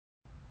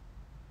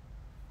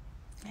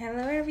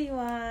Hello,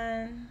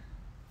 everyone.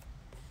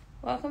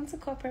 Welcome to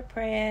Corporate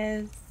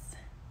Prayers.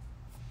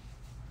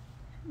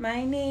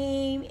 My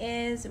name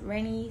is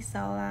Rennie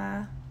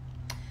Sala,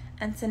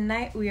 and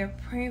tonight we are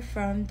praying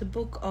from the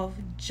book of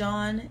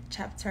John,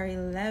 chapter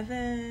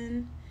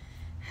 11.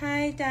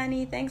 Hi,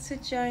 Danny. Thanks for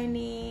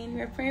joining.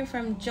 We're praying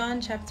from John,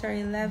 chapter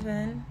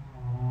 11.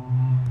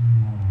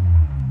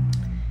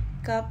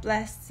 God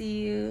bless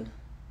you.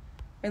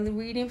 We're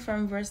reading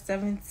from verse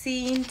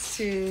 17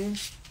 to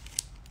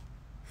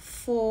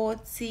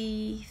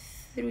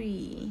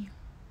 43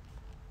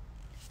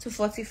 to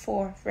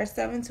 44, verse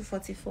 7 to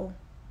 44.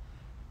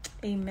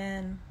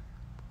 Amen.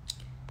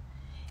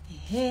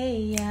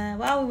 Hey,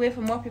 while we wait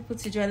for more people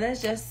to join,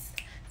 let's just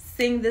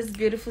sing this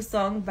beautiful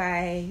song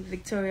by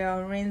Victoria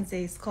Orenze.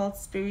 It's called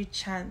Spirit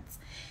Chant.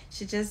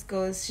 She just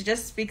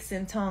speaks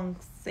in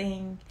tongues,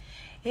 saying,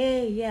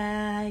 hey,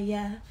 yeah,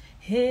 yeah,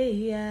 hey,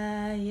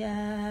 yeah,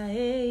 yeah,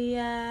 hey,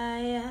 yeah,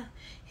 yeah.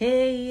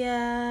 Hey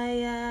ya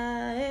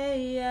ya,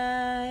 hey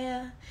ya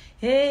ya,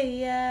 hey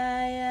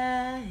ya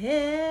ya, hey,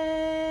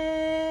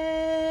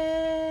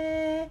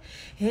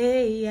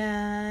 hey ya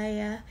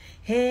ya,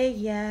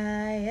 hey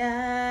ya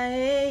ya,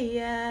 hey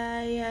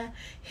ya ya,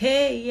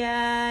 hey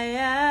ya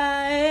ya,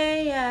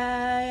 hey ya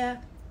ya,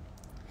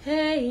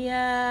 hey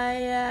ya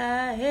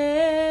ya,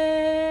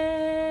 hey,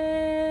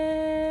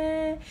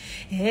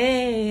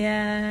 hey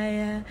ya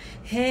ya,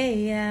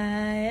 hey ya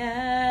ya,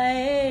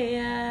 hey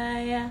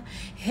ya ya.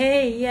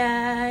 Hey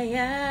ya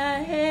ya,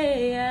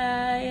 hey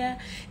ya ya,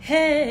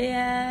 hey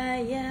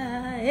ya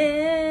ya,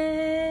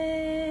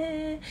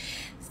 hey.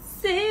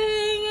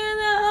 Sing in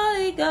the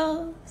Holy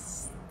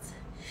Ghost,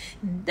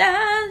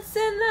 dance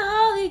in the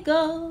Holy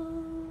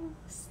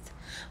Ghost,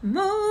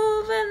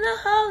 move in the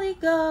Holy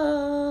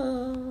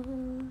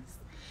Ghost.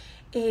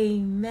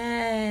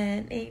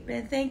 Amen.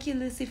 Amen. Thank you,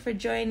 Lucy, for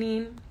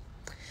joining.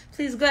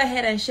 Please go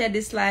ahead and share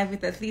this live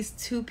with at least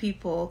 2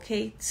 people,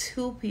 okay?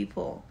 2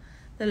 people.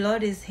 The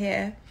Lord is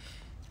here.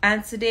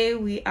 And today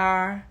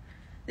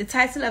the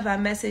title of our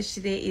message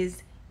today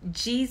is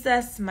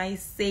Jesus, my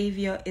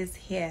Savior, is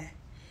here.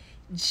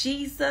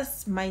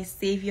 Jesus, my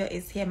Savior,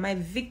 is here. My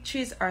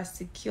victories are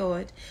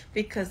secured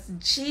because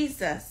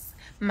Jesus,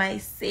 my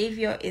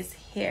Savior, is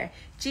here.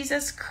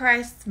 Jesus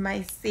Christ,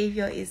 my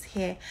Savior, is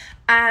here.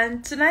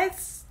 And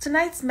tonight's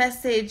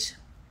message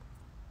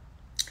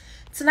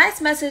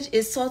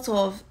is sort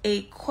of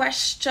a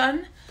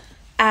question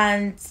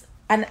and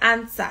an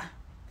answer.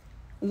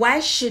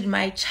 Why should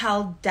my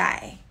child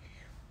die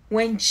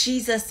when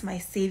Jesus, my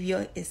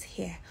Savior, is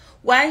here?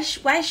 Why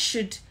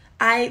should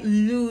I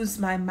lose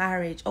my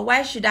marriage? Or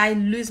why should I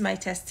lose my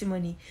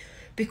testimony?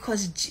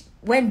 Because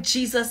when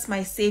Jesus,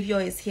 my Savior,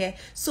 is here.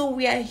 So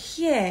we are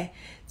here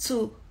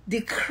to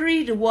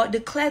declare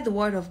the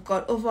word of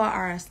God over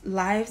our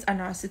lives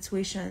and our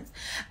situations.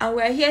 And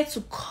we're here to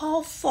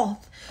call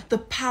forth the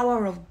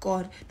power of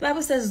God. The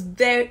Bible says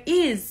there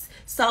is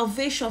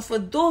salvation for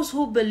those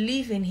who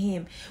believe in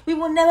Him. We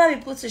will never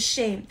be put to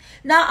shame.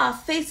 Now our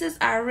faces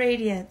are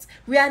radiant.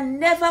 We are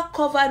never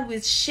covered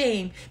with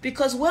shame,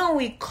 because when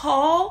we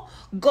call,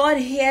 God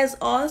hears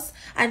us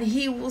and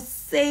He will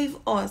save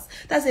us.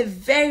 That's a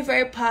very,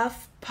 very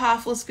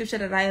powerful scripture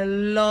that I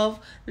love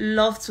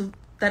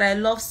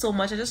so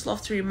much. I just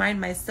love to remind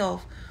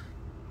myself.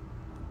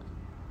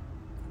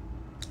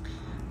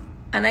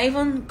 And I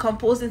even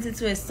composed it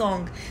into a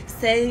song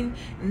saying,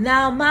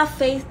 now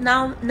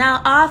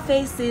our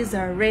faces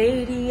are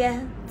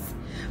radiant.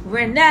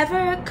 We're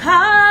never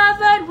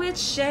covered with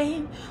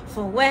shame.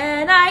 For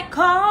when I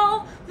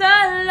call,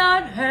 the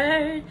Lord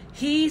heard,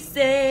 He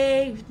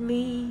saved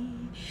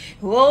me.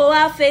 Oh,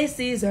 our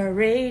faces are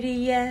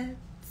radiant,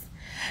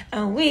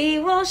 and we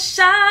will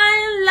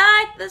shine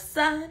like the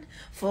sun.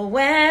 For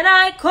when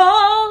I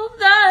call,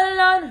 the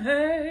Lord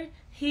heard,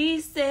 He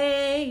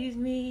saved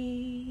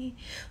me.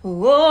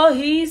 Oh,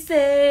 He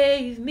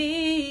saved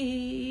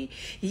me.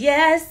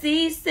 Yes,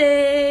 He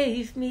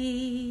saved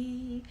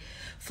me.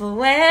 For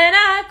when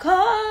I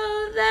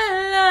call,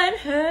 the Lord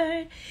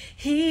heard,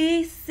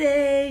 He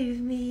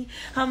saved me.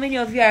 How many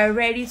of you are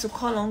ready to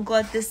call on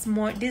God this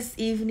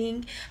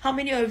evening? How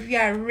many of you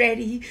are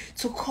ready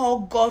to call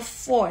God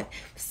forth?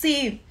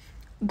 See,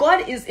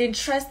 God is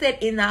interested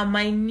in the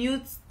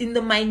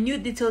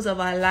minute details of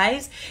our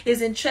lives.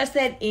 He's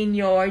interested in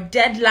your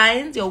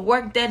deadlines, your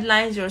work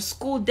deadlines, your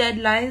school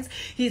deadlines.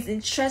 He's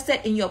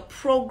interested in your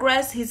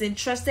progress. He's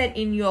interested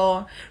in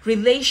your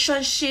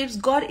relationships.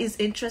 God is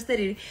interested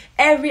in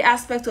every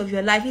aspect of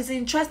your life. He's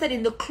interested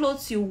in the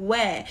clothes you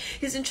wear.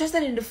 He's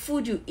interested in the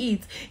food you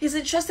eat. He's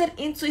interested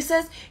he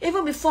says,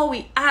 even before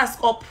we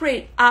ask or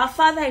pray, our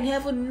Father in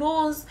heaven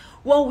knows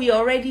what we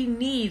already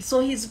need.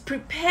 So He's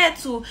prepared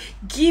to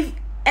give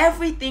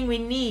everything we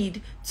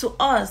need to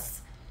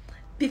us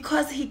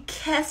because He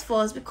cares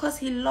for us, because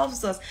He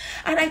loves us.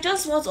 And I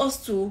just want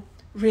us to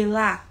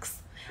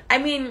relax. I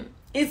mean,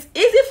 it's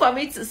easy for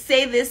me to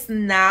say this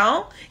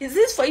now. It's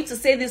easy for you to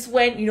say this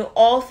when,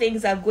 all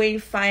things are going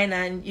fine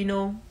and,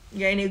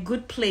 you're in a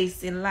good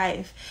place in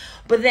life.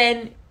 But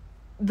then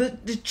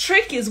the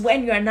trick is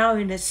when you are now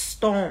in a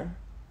storm.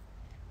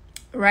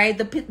 right?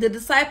 The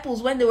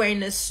disciples, when they were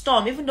in a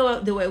storm, even though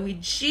they were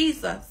with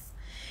Jesus,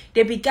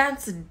 they began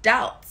to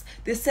doubt.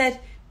 They said,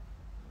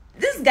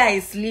 this guy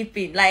is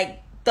sleeping.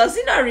 Like, does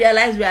he not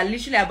realize we are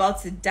literally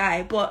about to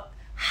die? But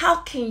how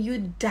can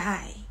you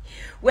die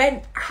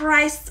when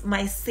Christ,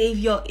 my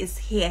Savior, is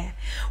here?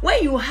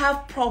 When you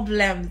have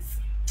problems,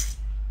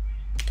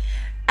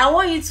 I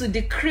want you to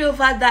decree over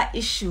that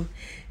issue.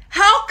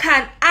 How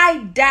can I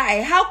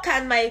die? How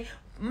can my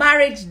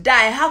marriage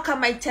die? How can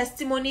my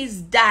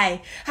testimonies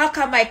die? How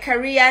can my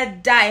career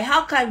die?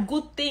 How can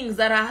good things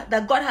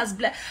that God has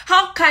blessed,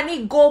 how can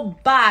it go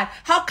bad?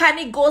 How can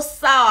it go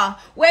sour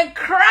when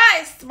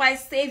Christ, my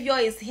Savior,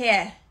 is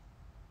here?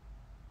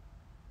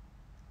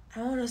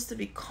 I want us to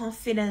be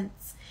confident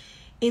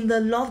in the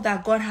love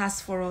that God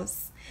has for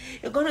us.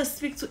 You're going to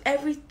speak to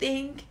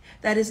everything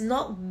that is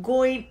not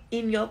working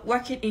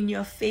in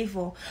your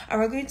favor, and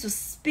we're going to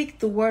speak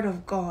the word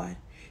of God,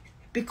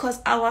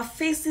 because our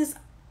faces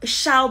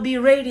shall be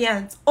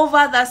radiant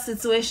over that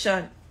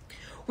situation.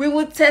 We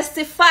will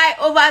testify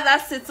over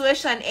that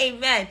situation.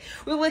 Amen.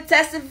 We will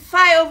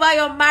testify over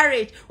your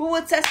marriage. We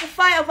will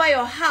testify over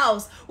your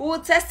house. We will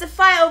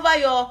testify over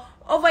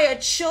your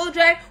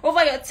children,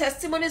 over your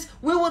testimonies.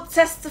 We will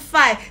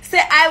testify.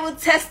 Say, I will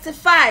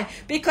testify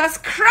because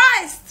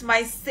Christ,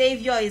 my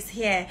Savior, is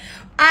here.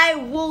 I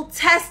will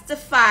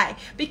testify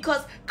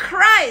because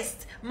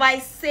Christ, my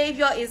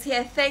Savior, is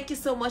here. Thank you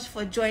so much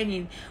for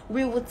joining.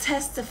 We will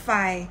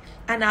testify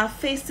and our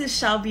faces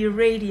shall be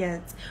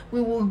radiant.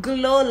 We will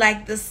glow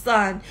like the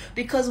sun,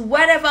 because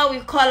whenever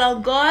we call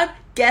on God,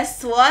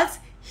 guess what?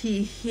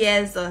 He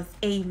hears us.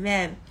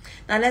 Amen.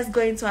 Now let's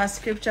go into our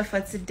scripture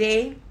for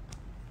today.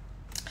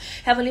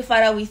 Heavenly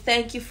Father, we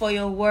thank you for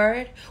your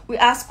word. We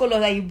ask, oh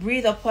Lord, that you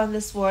breathe upon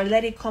this word.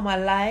 Let it come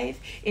alive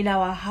in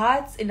our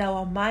hearts, in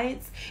our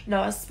minds, in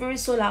our spirit,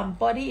 soul, and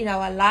body, in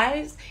our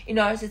lives, in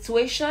our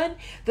situation.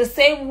 The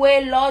same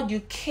way, Lord, you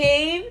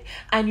came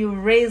and you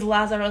raised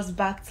Lazarus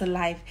back to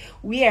life.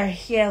 We are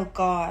here,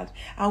 God,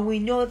 and we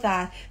know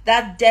that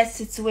that dead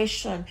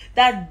situation,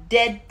 that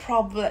dead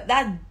problem,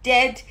 that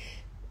dead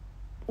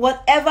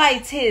whatever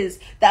it is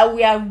that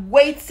we are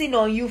waiting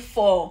on you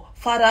for,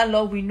 Father,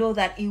 Lord, we know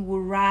that it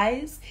will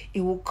rise.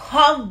 It will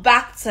come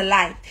back to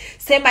life.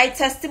 Say, my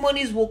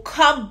testimonies will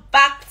come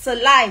back to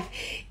life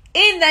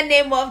in the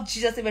name of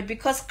Jesus.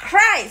 Because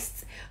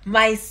Christ,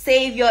 my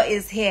Savior,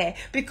 is here.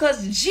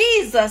 Because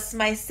Jesus,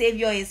 my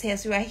Savior, is here.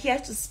 So we are here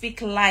to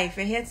speak life.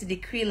 We're here to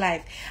decree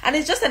life. And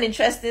it's just an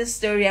interesting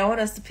story. I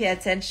want us to pay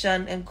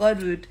attention, and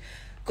God would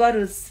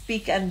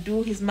speak and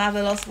do his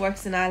marvelous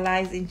works in our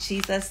lives. In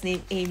Jesus'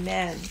 name,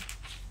 amen.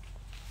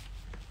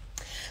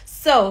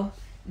 So,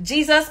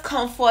 Jesus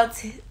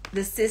comforts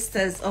the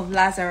sisters of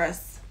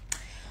Lazarus.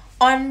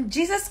 On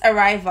Jesus'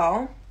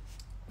 arrival,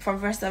 from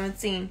verse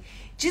 17,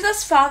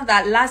 Jesus found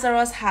that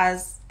Lazarus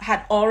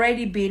had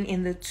already been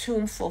in the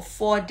tomb for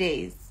 4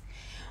 days.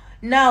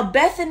 Now,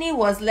 Bethany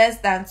was less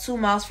than 2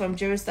 miles from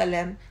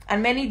Jerusalem,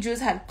 and many Jews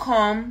had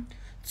come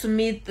to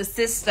meet the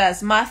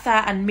sisters,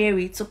 Martha and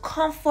Mary, to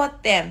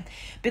comfort them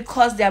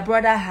because their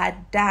brother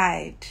had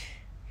died.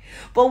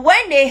 But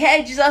when they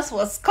heard Jesus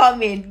was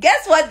coming,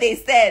 guess what they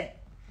said?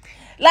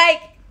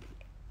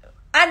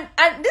 And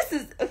this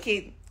is,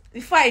 okay,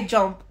 before I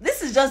jump,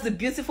 this is just the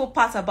beautiful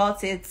part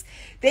about it.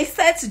 They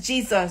said to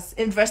Jesus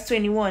in verse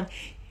 21,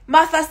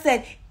 Martha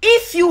said,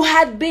 if you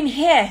had been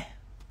here.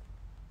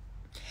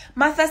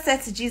 Martha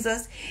said to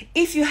Jesus,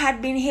 if you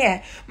had been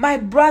here, my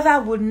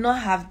brother would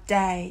not have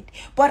died.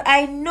 But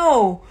I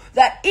know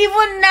that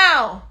even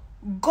now,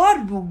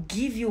 God will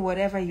give you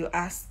whatever you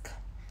ask.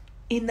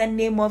 In the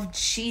name of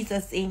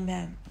Jesus,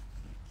 amen.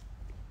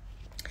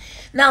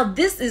 Now,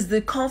 this is the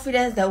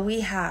confidence that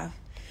we have.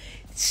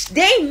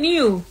 They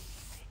knew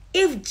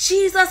if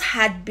Jesus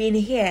had been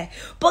here.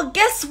 But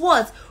guess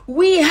what?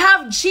 We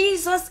have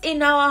Jesus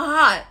in our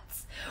hearts.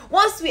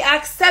 Once we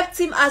accept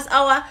him as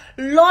our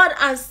Lord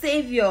and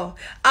Savior,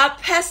 our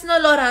personal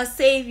Lord and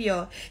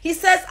Savior, he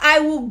says, I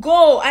will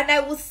go and I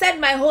will send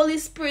my Holy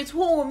Spirit who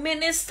will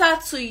minister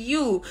to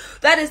you.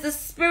 That is the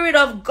Spirit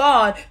of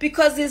God,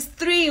 because he's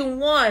 3 in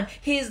 1.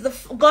 He is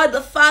God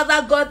the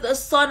Father, God the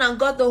Son, and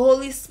God the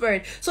Holy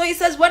Spirit. So he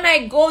says, when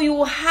I go, you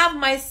will have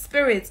my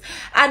Spirit,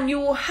 and you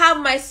will have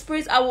my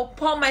Spirit. I will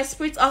pour my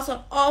Spirit out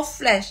on all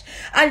flesh.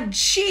 And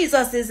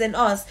Jesus is in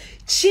us.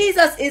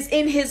 Jesus is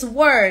in his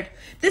word.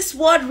 This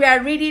word we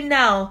are reading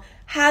now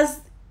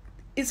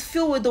is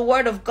filled with the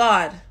word of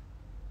God.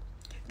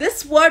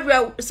 This word we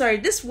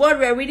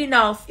are reading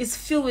now is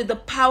filled with the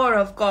power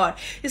of God.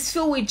 It's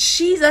filled with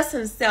Jesus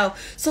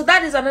himself. So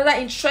that is another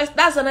interest.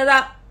 That's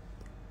another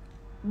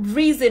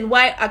reason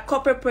why at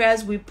corporate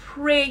prayers we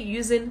pray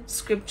using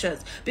scriptures,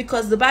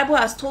 because the Bible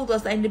has told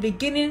us that in the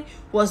beginning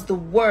was the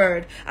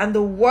Word, and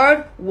the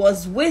Word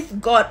was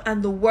with God,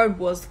 and the Word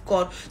was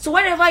God. So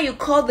whenever you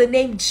call the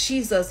name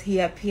Jesus, he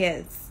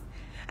appears.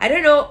 I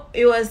don't know,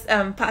 it was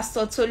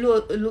Pastor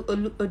Tolu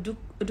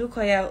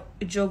Odukoya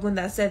Jogun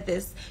that said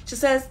this. She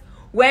says,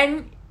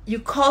 when you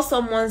call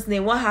someone's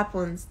name, what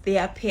happens? They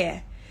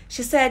appear.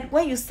 She said,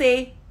 when you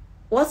say,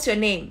 what's your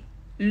name?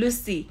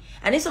 Lucy.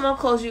 And if someone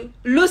calls you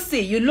Lucy,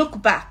 you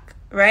look back,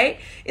 right?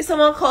 If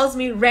someone calls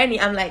me Rennie,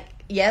 I'm like,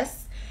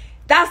 yes.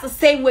 That's the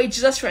same way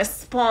Jesus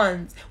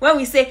responds. When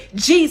we say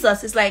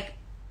Jesus, it's like,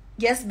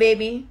 yes,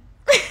 baby.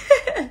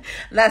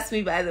 That's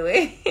me, by the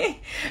way.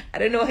 I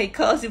don't know what he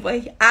calls you,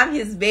 but I'm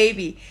his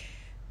baby,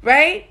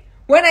 right?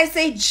 When I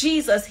say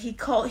Jesus, he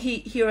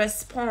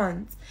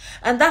responds.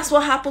 And that's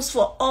what happens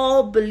for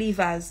all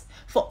believers,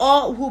 for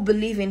all who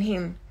believe in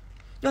him.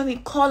 When we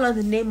call on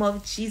the name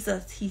of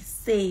Jesus, he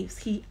saves,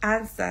 he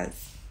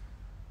answers.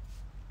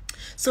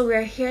 So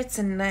we're here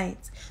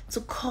tonight to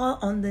call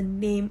on the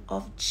name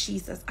of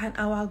Jesus, and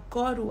our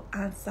God will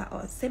answer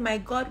us. Say, my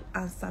God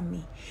will answer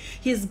me.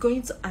 He is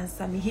going to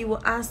answer me. He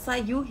will answer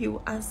you. He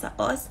will answer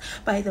us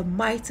by the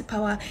mighty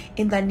power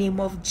in the name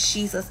of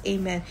Jesus.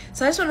 Amen.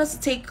 So I just want us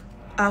to take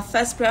our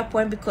first prayer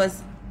point,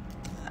 because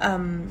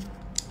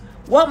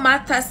what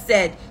Martha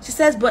said, she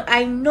says, but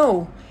I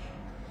know.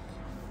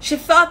 She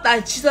felt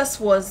that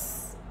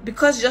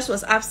because Jesus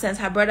was absent,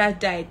 her brother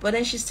died. But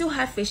then she still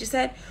had faith. She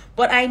said,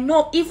 but I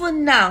know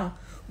even now,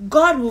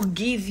 God will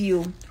give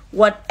you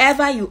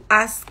whatever you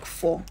ask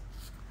for.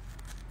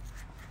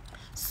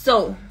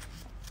 So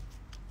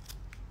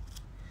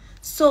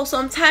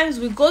sometimes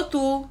we go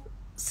through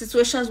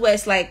situations where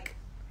it's like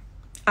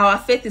our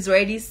faith is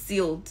already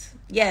sealed.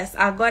 Yes,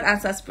 our God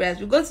answers prayers.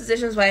 We go to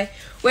situations where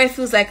it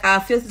feels like our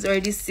faith is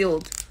already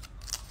sealed.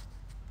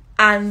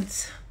 And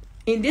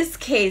in this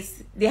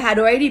case, they had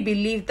already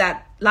believed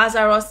that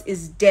Lazarus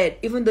is dead,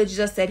 even though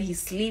Jesus said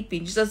he's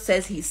sleeping. Jesus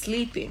says he's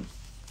sleeping.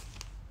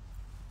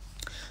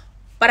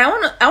 But I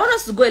want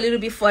us to go a little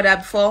bit further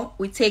before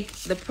we take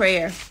the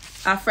prayer,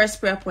 our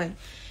first prayer point.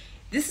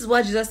 This is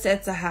what Jesus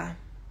said to her.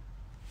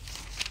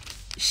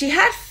 She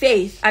had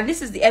faith, and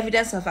this is the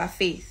evidence of her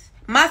faith.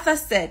 Martha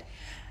said,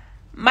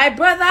 my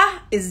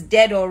brother is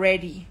dead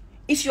already.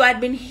 If you had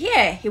been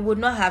here, he would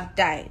not have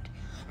died.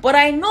 But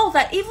I know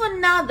that even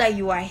now that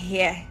you are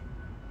here,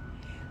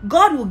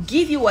 God will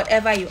give you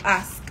whatever you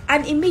ask.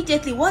 And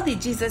immediately, what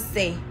did Jesus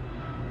say?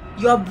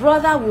 Your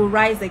brother will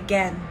rise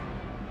again.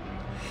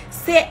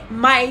 Say,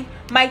 my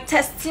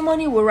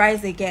testimony will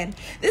rise again.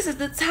 This is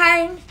the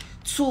time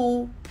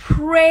to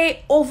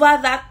pray over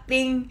that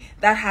thing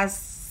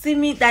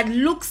that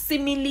looks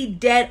seemingly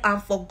dead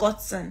and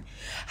forgotten.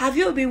 Have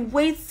you been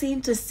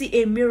waiting to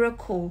see a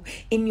miracle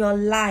in your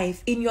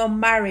life, in your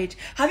marriage?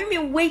 Have you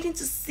been waiting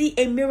to see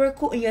a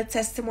miracle in your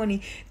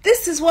testimony?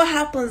 This is what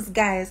happens,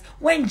 guys,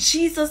 when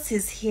Jesus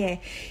is here.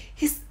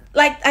 He's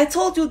like I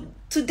told you,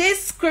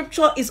 today's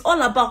scripture is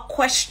all about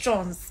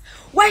questions.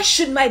 Why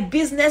should my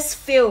business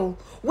fail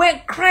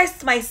when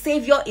Christ my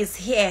Savior is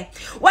here?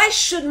 Why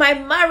should my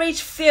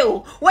marriage fail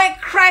when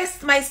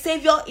Christ my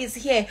Savior is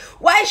here?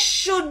 Why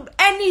should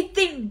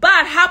anything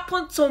bad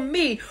happen to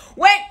me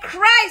when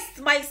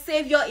Christ my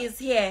Savior is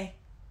here?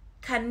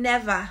 Can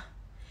never.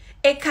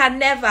 It can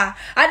never.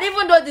 And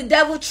even though the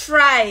devil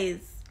tries,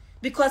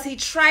 because he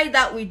tried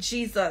that with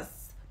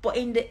Jesus, but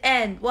in the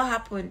end, what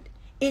happened?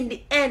 In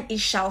the end, it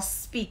shall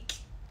speak.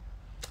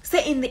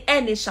 Say, in the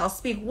end, it shall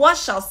speak. What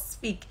shall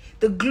speak?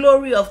 The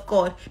glory of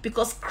God,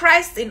 because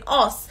Christ in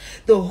us,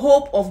 the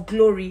hope of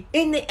glory.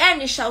 In the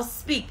end, it shall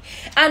speak.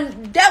 And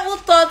the devil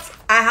thought,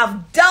 I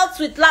have dealt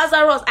with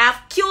Lazarus. I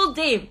have killed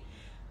him.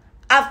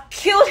 I've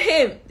killed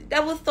him. The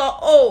devil thought,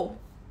 oh,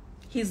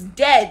 he's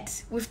dead.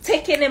 We've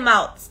taken him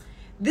out.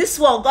 This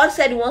one, God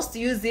said he wants to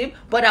use him,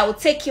 but I will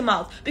take him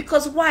out.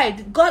 Because why?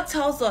 God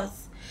tells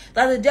us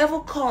that the devil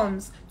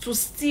comes to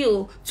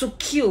steal, to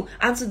kill,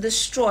 and to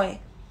destroy.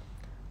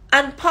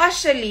 And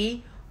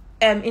partially,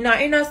 in our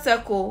inner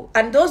circle,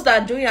 and those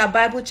that are doing our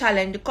Bible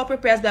challenge, the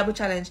corporate prayers Bible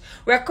challenge,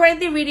 we're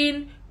currently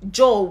reading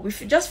Job. We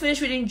just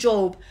finished reading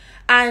Job,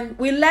 and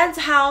we learned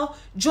how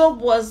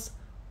Job was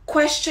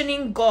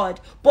questioning God.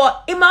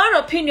 But in my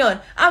own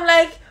opinion, I'm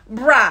like,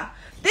 bruh,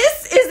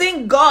 this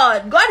isn't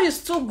God. God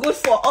is too good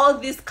for all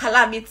this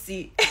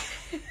calamity.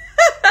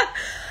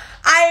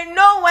 I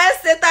know when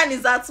Satan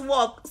is at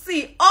work.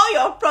 See, all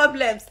your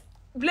problems,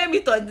 blame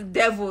it on the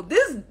devil.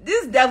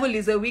 This devil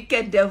is a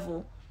wicked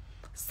devil.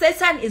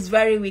 Satan is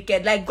very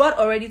wicked. Like God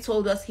already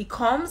told us, he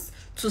comes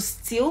to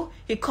steal,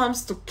 he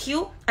comes to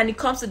kill, and he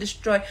comes to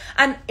destroy.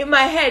 And in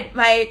my head,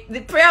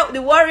 the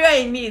prayer warrior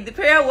in me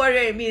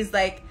is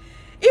like,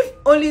 if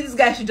only this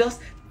guy should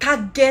just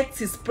target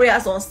his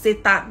prayers on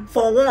Satan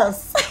for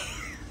once.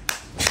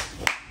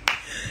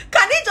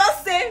 Can he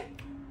just say,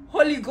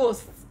 Holy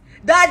Ghost,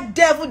 that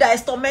devil that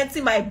is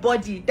tormenting my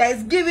body, that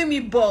is giving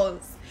me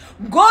balls,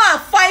 go and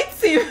fight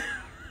him.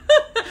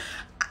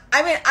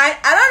 I mean, I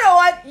don't know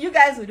what you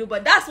guys would do,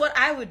 but that's what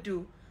I would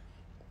do.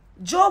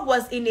 Job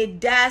was in a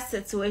dire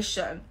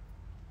situation.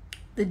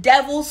 The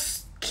devil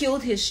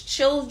killed his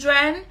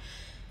children,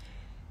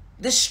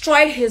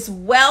 destroyed his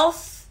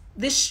wealth,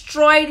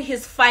 destroyed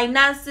his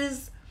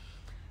finances,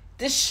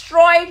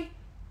 destroyed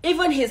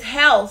even his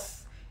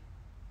health,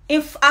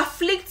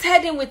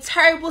 afflicted him with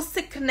terrible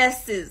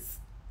sicknesses.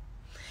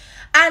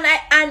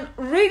 And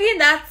reading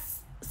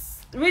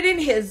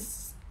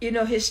his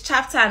his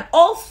chapter, and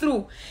all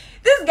through,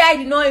 this guy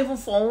did not even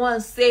for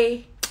once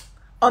say,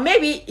 Or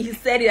maybe he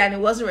said it and it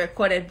wasn't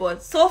recorded,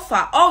 but so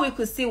far all we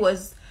could see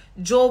was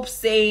Job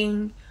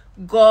saying,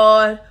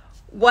 God,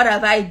 what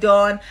have I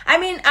done? I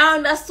mean, I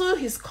understood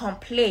his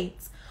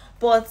complaints,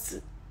 but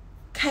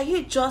can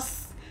you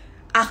just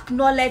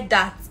acknowledge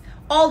that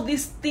all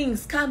these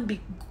things can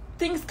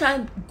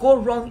go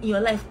wrong in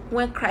your life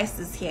when Christ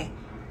is here?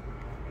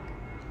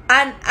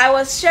 And I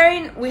was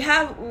sharing,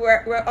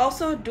 we're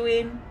also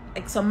doing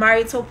like some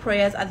marital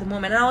prayers at the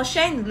moment, and I was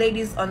sharing the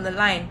ladies on the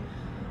line.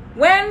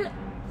 When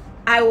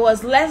I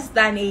was less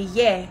than a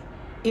year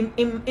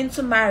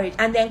into marriage,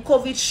 and then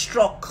COVID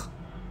struck,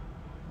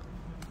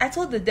 I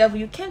told the devil,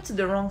 you came to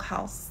the wrong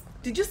house.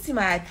 Did you see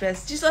my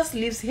address? Jesus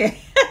lives here.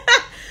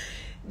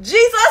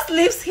 Jesus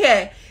lives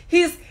here.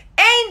 His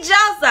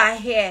angels are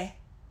here.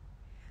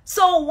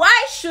 So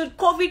why should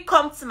COVID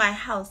come to my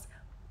house?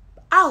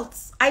 Out.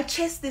 I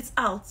chased it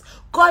out.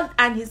 God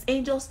and his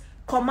angels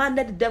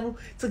commanded the devil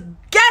to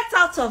get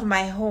out of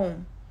my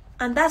home.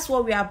 And that's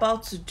what we're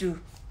about to do.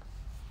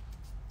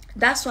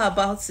 That's what we're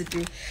about to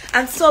do.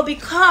 And so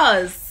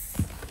because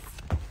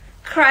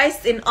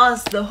Christ in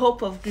us, the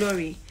hope of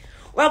glory,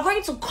 we're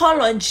going to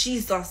call on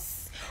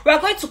Jesus.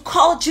 We're going to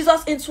call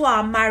Jesus into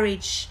our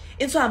marriage,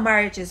 into our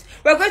marriages.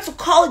 We're going to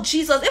call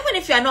Jesus, even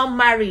if you're not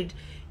married.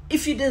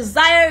 If you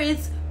desire it,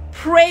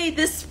 pray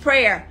this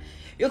prayer.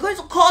 You're going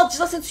to call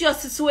Jesus into your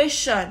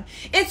situation,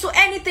 into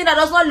anything that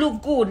does not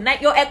look good,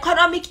 like your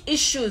economic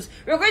issues.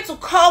 You're going to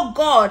call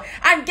God,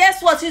 and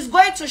guess what? He's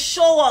going to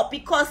show up,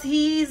 because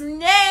his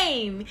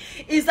name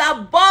is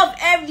above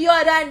every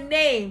other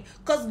name.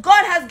 Because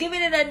God has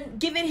given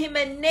him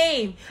a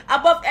name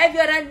above every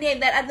other name,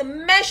 that at the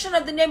mention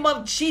of the name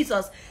of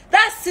Jesus,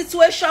 that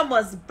situation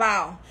must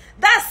bow.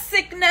 That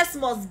sickness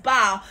must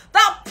bow.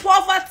 That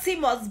poverty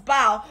must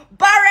bow.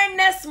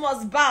 Barrenness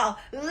must bow.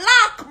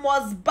 Lack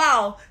must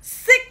bow.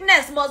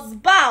 Sickness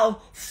must bow.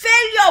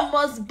 Failure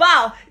must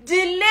bow.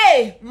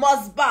 Delay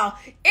must bow.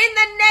 In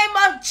the name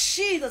of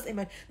Jesus.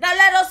 Amen. Now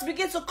let us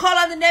begin to call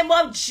on the name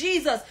of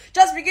Jesus.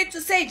 Just begin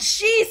to say,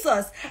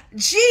 Jesus,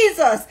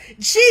 Jesus,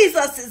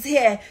 Jesus is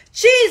here.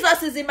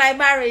 Jesus is in my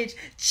marriage.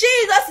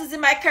 Jesus is in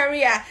my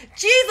career.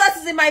 Jesus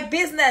is in my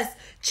business.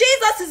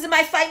 Jesus is in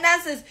my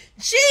finances.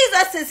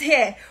 Jesus is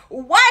here.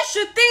 Why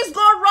should things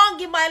go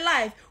wrong in my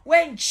life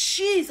when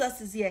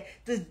Jesus is here?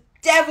 The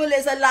devil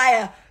is a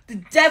liar. The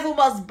devil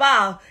must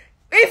bow.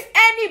 If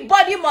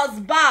anybody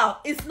must bow,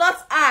 it's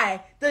not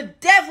I. The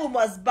devil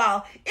must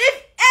bow.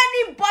 If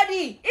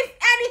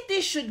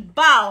anything should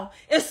bow,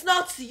 it's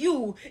not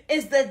you,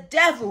 it's the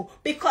devil.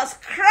 Because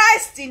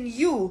Christ in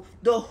you,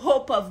 the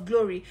hope of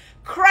glory.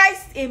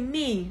 Christ in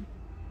me,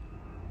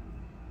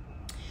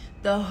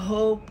 the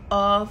hope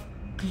of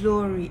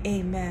glory.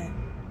 Amen.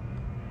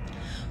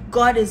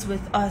 God is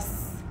with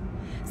us.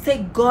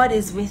 Say, God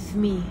is with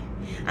me.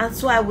 And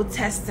so I will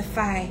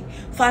testify.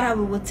 Father,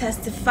 we will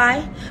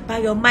testify by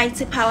your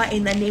mighty power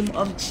in the name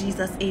of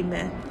Jesus.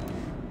 Amen.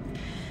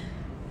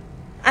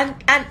 And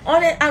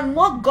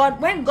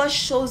when God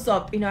shows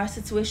up in our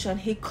situation,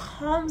 he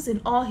comes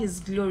in all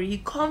his glory. He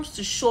comes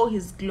to show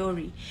his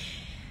glory.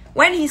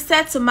 When he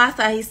said to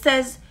Martha, he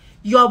says,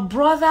 your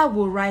brother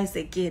will rise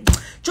again.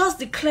 Just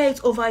declare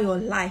it over your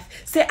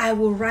life. Say, I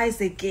will rise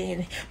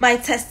again. My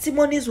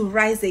testimonies will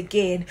rise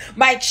again.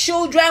 My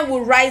children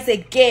will rise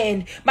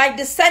again. My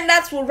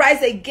descendants will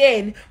rise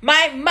again.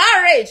 My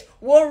marriage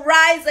will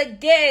rise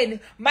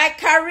again. My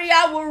career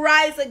will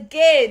rise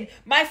again.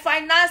 My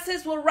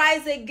finances will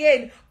rise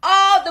again.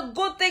 All the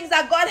good things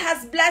that God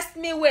has blessed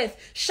me with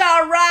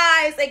shall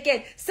rise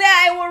again. Say,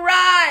 I will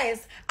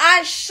rise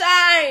and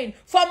shine,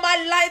 for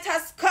my light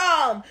has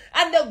come,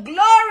 and the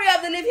glory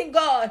of the living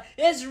God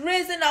is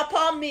risen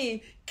upon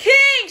me.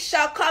 Kings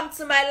shall come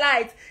to my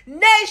light.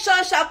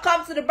 Nations shall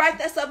come to the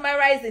brightness of my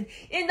rising.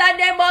 In the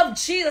name of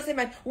Jesus,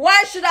 amen.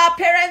 Why should our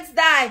parents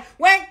die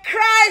when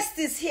Christ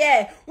is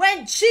here?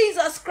 When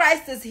Jesus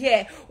Christ is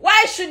here?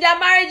 Why should their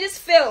marriages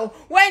fail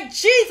when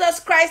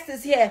Jesus Christ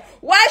is here?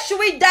 Why should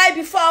we die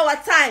before our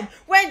time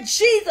when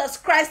Jesus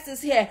Christ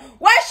is here?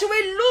 Why should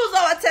we lose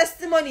our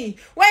testimony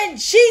when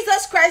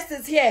Jesus Christ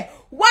is here?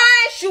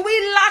 Why should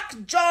we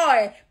lack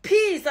joy,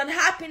 peace, and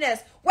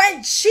happiness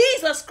when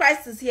Jesus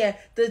Christ is here?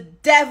 The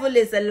devil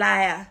is a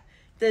liar.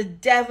 The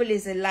devil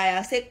is a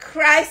liar. Say,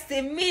 Christ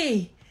in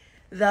me,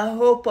 the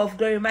hope of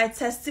glory. My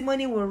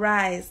testimony will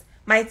rise.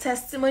 My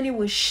testimony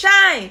will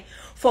shine.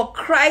 For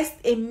Christ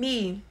in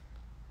me,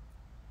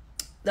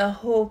 the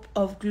hope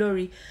of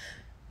glory.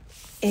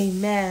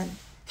 Amen.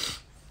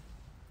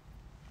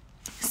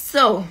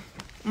 So,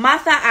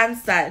 Martha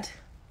answered.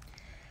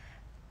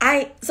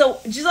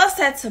 So Jesus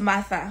said to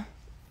Martha,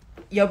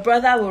 your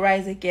brother will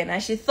rise again.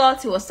 And she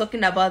thought he was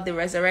talking about the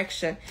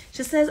resurrection.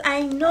 She says,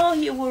 I know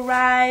he will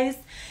rise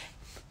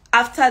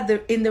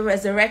in the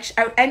resurrection.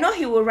 I know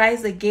he will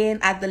rise again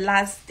at the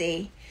last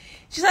day.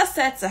 Jesus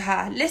said to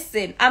her,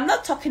 listen, I'm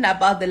not talking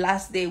about the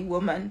last day,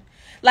 woman.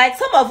 Like,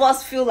 some of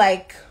us feel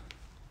like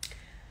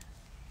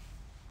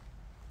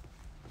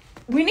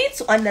we need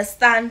to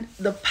understand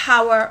the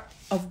power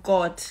of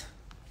God.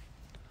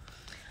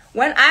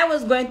 When I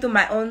was going through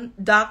my own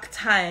dark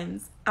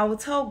times, I will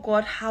tell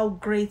God how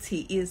great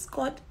he is.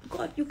 God,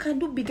 you can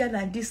do bigger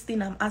than this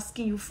thing I'm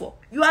asking you for.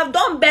 You have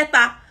done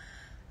better.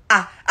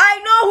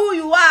 I know who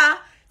you are.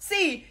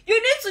 See, you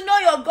need to know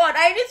your God.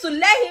 I need to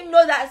let him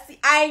know that, see,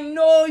 I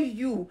know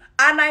you.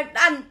 And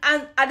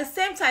at the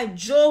same time,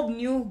 Job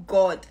knew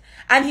God.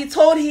 And he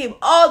told him,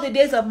 all the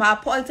days of my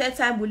appointed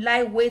time will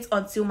I wait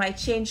until my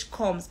change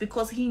comes,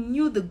 because he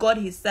knew the God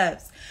he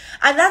serves.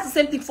 And that's the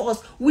same thing for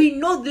us. We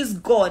know this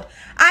God.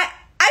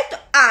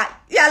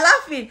 You're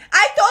laughing.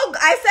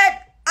 I said,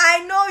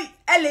 I know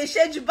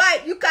Elisha,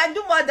 you can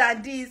do more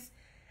than this.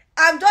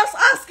 I'm just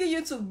asking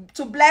you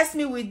to bless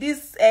me with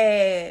this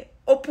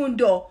open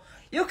door.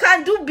 You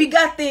can do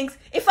bigger things.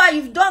 In fact,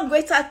 you've done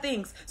greater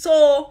things.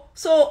 So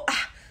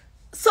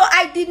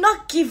I did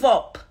not give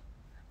up.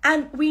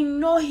 And we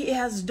know he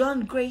has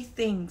done great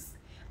things.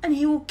 And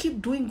he will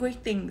keep doing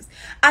great things.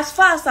 As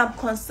far as I'm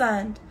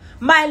concerned,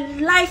 my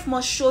life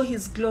must show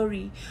his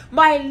glory.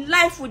 My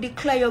life will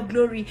declare your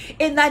glory.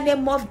 In the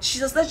name of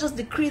Jesus, let's just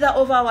decree that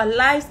over our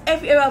lives,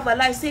 every area of our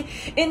lives. Say,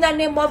 in the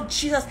name of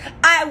Jesus,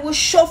 I will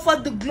show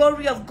forth the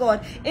glory of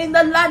God in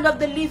the land of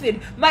the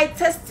living. My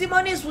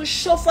testimonies will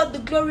show forth the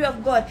glory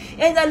of God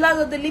in the land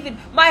of the living.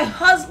 My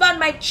husband,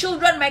 my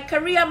children, my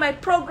career, my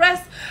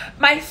progress,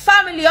 my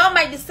family, all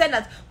my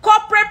descendants,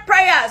 corporate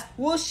prayers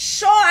will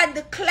show and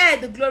declare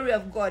the glory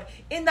of God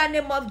in the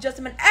name of Jesus.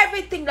 And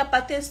everything that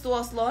pertains to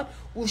us, Lord,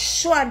 will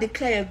show and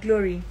declare your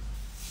glory.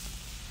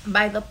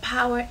 By the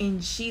power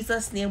in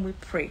Jesus' name we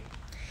pray.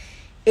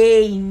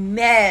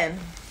 Amen.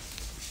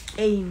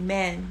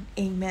 Amen.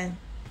 Amen.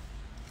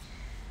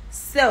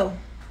 So,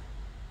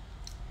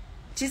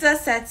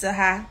 Jesus said to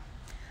her,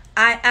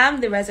 I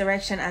am the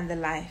resurrection and the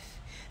life.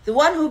 The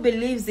one who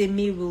believes in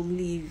me will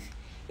live,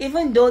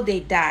 even though they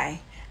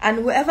die. And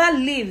whoever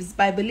lives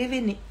by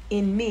believing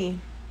in me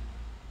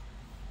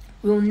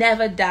will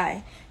never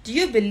die. Do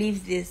you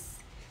believe this?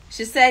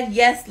 She said,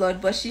 yes,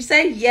 Lord. But she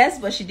said yes,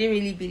 but she didn't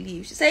really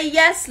believe. She said,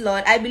 yes,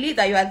 Lord. I believe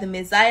that you are the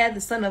Messiah,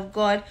 the Son of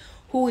God,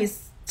 who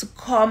is to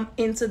come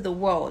into the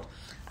world.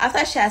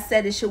 After she had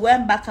said it, she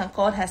went back and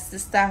called her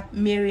sister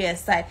Mary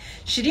aside.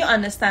 She didn't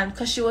understand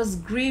because she was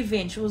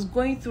grieving. She was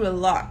going through a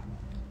lot.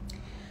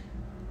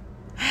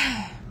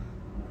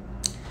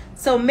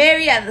 So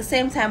Mary at the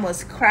same time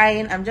was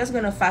crying. I'm just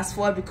going to fast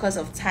forward because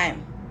of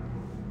time.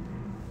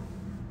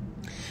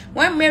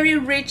 When Mary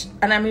reached,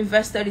 and I'm in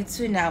verse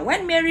 32 now.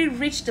 When Mary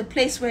reached the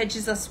place where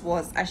Jesus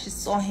was and she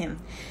saw him,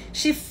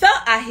 she fell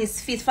at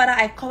his feet. Father,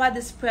 I cover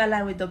this prayer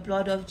line with the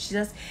blood of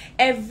Jesus.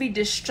 Every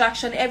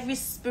distraction, every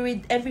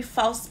spirit, every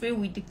foul spirit,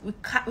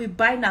 we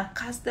bind and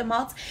cast them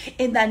out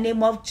in the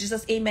name of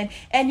Jesus. Amen.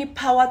 Any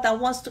power that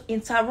wants to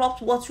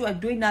interrupt what we are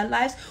doing in our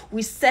lives,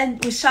 we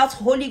shout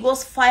Holy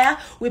Ghost fire.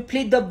 We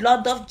plead the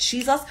blood of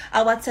Jesus.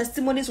 Our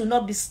testimonies will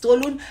not be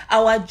stolen.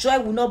 Our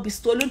joy will not be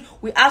stolen.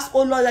 We ask,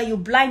 oh Lord, that you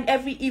blind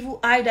every evil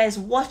eye that is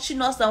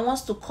watching us, that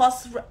wants to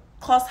cause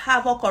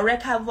havoc or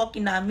wreak havoc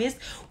in our midst.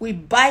 We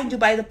bind you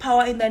by the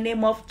power in the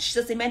name of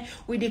Jesus. Amen.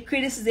 We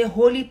decree this is a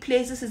holy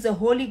place. This is a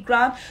holy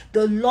ground.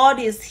 The Lord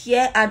is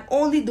here, and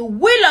only the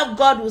will of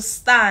God will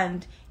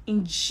stand.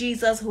 In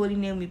Jesus' holy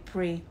name we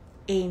pray.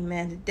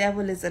 Amen. The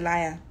devil is a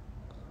liar.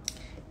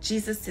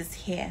 Jesus is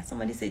here.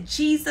 Somebody say,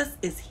 Jesus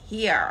is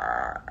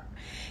here.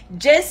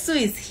 Jesus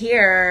is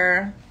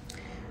here.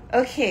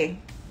 Okay.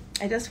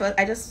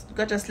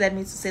 God just led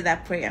me to say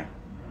that prayer.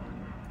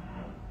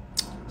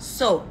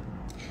 So,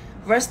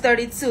 verse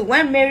 32,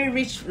 when Mary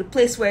reached the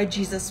place where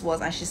Jesus was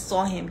and she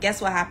saw him,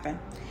 guess what happened?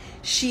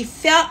 She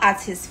fell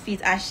at his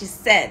feet and she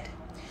said,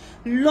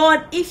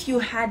 Lord, if you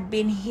had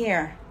been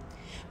here,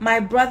 my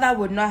brother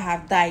would not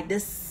have died. The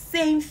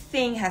same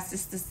thing her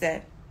sister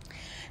said.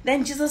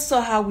 Then Jesus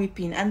saw her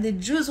weeping, and the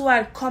Jews who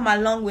had come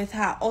along with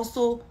her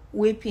also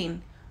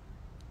weeping.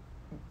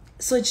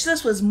 So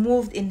Jesus was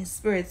moved in his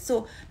spirit.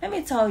 So let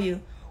me tell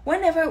you,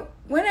 whenever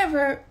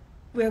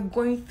we're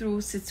going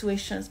through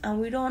situations and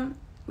we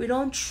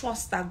don't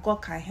trust that God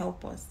can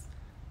help us,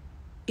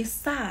 it's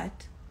sad.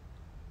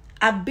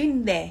 I've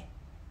been there.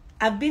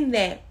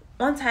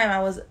 One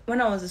time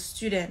when I was a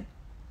student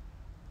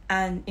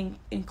and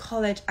in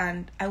college,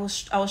 and I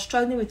was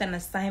struggling with an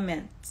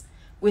assignment,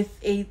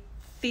 with a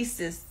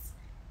thesis.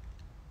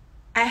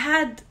 I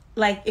had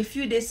like a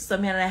few days to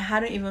submit and I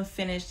hadn't even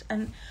finished,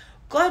 and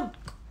God,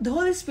 the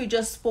Holy Spirit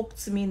just spoke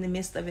to me in the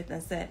midst of it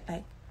and said,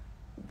 like,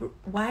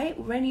 why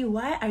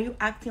are you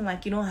acting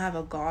like you don't have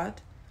a God?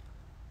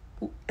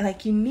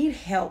 Like, you need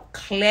help,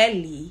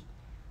 clearly.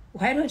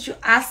 Why don't you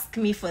ask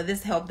me for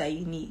this help that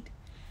you need?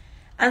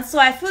 And so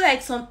I feel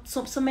like so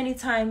many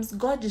times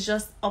God is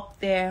just up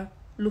there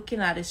looking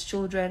at his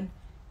children,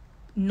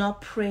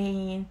 not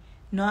praying,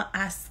 not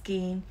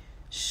asking,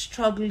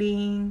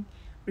 struggling,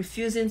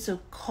 refusing to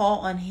call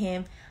on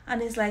him.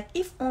 And it's like,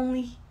 if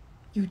only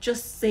you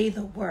just say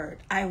the word,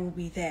 I will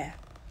be there.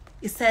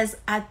 It says,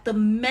 at the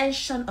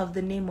mention of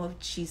the name of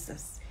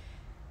Jesus,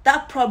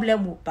 that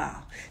problem will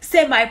bow.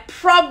 Say, my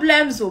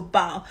problems will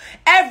bow.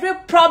 Every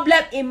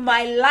problem in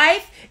my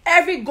life,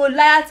 every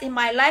Goliath in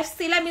my life.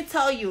 See, let me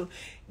tell you,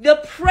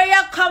 the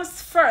prayer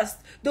comes first.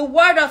 The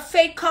word of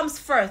faith comes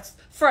first.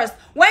 first.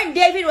 When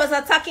David was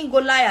attacking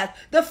Goliath,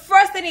 the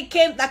first thing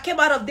that came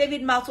out of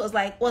David's mouth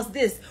was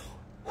this: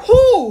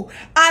 who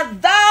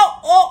art thou,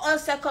 O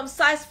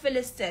uncircumcised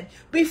Philistine,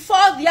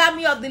 before the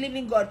army of the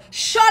living God?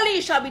 Surely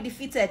you shall be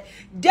defeated.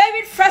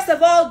 David first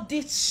of all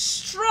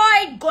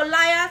destroyed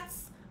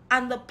Goliath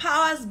and the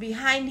powers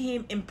behind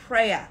him in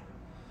prayer.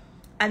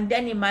 And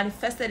then he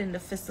manifested in the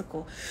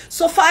physical.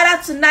 So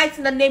Father, tonight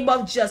in the name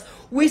of Jesus,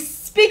 we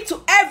speak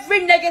to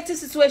every negative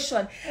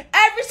situation,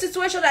 every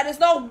situation that is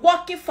not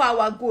working for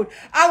our good.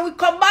 And we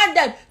command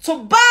them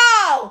to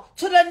bow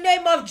to the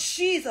name of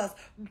Jesus.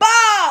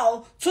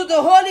 Bow to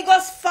the Holy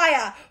Ghost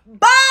fire.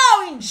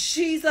 Bow in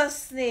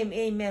Jesus' name.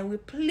 Amen. We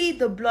plead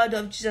the blood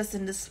of Jesus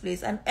in this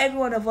place. And every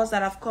one of us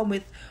that have come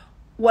with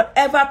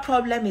whatever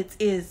problem it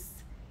is,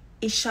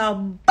 it shall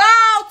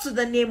bow to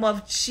the name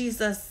of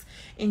Jesus.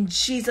 In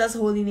Jesus'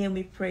 holy name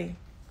we pray.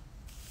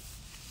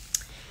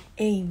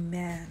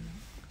 Amen.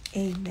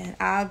 Amen.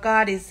 Our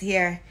God is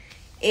here.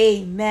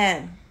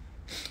 Amen.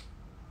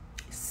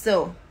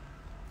 So,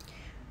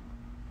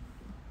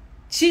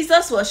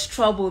 Jesus was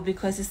troubled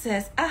because he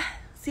says,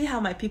 see how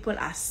my people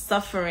are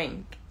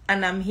suffering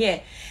and I'm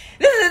here.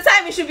 This is the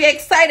time you should be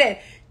excited.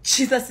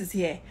 Jesus is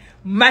here.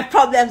 My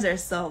problems are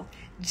solved.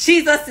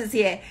 Jesus is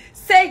here.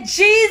 Say,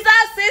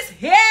 Jesus is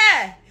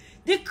here.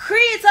 Decree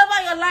it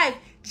over your life.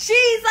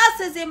 Jesus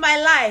is in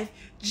my life.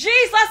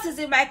 Jesus is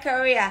in my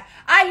career.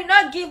 I did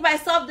not give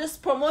myself this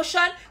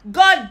promotion.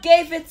 God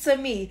gave it to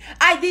me.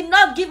 I did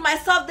not give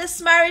myself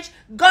this marriage.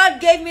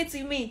 God gave it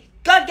to me.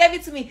 God gave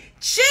it to me.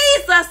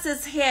 Jesus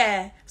is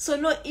here. So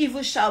no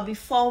evil shall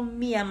befall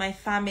me and my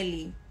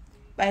family.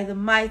 By the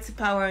mighty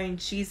power in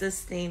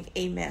Jesus' name.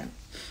 Amen.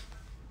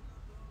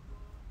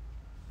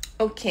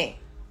 Okay.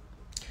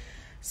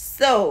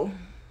 So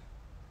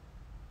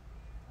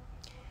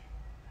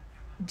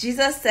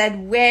Jesus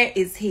said, where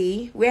is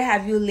he? Where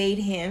have you laid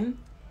him?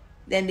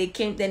 Then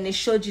they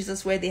showed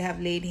Jesus where they have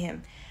laid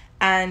him.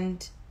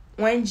 And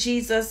when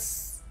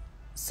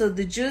so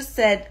the Jews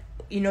said,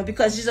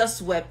 because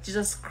Jesus wept,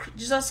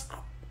 Jesus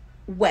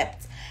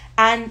wept.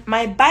 And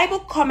my Bible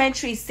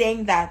commentary is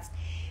saying that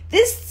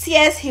these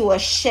tears he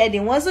was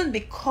shedding wasn't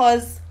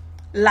because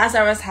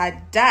Lazarus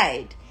had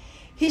died.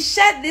 He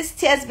shed these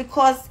tears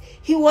because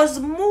he was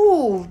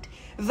moved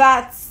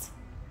that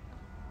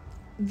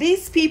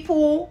these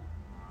people,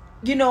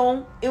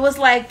 it was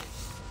like,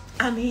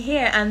 I'm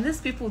here and these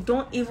people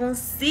don't even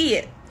see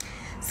it.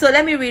 So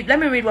let me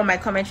read what my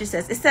commentary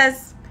says. It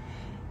says,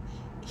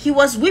 he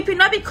was weeping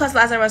not because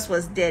Lazarus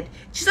was dead.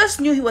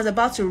 Jesus knew he was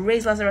about to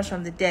raise Lazarus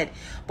from the dead.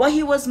 But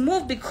he was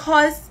moved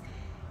because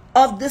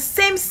of the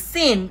same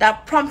sin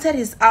that prompted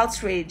his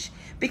outrage.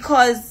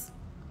 Because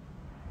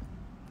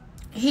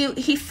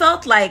he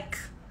felt like,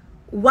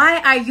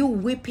 why are you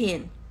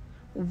weeping?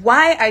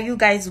 Why are you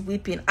guys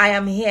weeping? I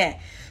am here.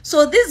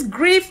 So this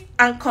grief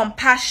and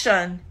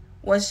compassion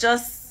was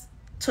just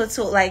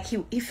total, like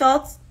he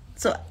felt.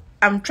 So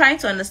I'm trying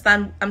to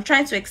understand, I'm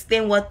trying to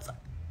explain what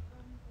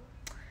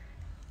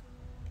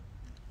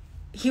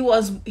he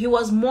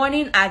was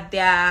mourning at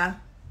their,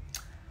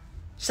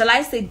 shall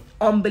I say,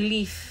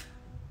 unbelief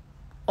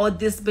or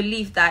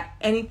disbelief that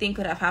anything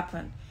could have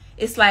happened.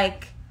 It's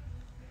like,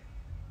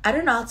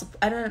 let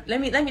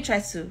me try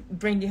to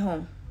bring it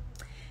home.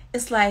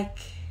 It's like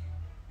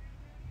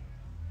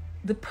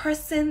the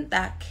person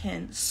that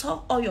can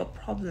solve all your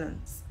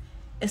problems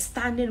is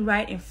standing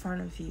right in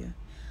front of you.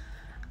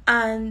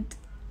 And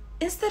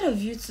instead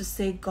of you to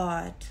say,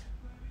 God,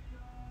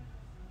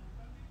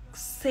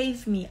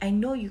 save me, I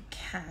know you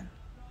can.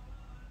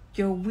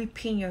 You're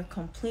weeping, you're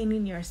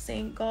complaining, you're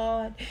saying,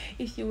 God,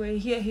 if you were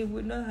here, he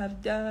would not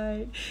have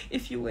died.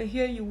 If you were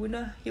here, he would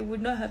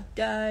not have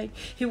died.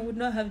 He would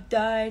not have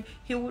died.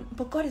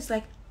 But God is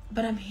like,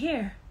 but I'm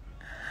here.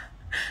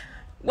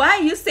 Why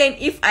are you saying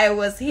if I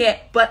was here?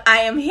 But I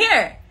am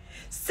here.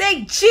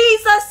 Say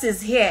Jesus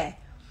is here.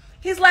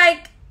 He's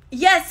like,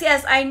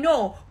 yes, I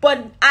know,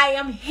 but I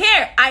am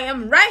here. I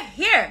am right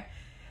here.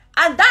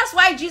 And that's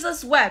why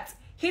Jesus wept.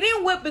 He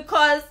didn't weep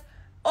because,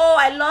 oh,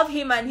 I love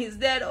him and he's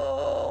dead.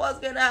 Oh, what's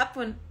going to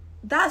happen?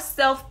 That's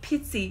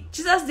self-pity.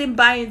 Jesus didn't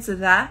buy into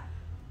that.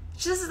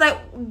 Jesus is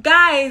like,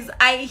 guys,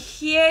 I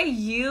hear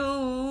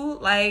you.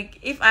 Like,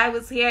 if I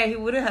was here, he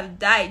wouldn't have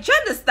died. Do you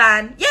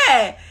understand?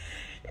 Yeah.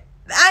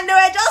 And they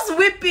were just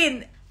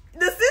weeping.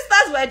 The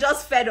sisters were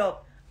just fed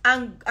up.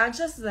 And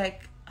just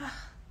like,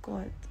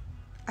 God,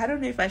 I don't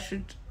know if I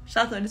should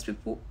shout on these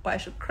people or I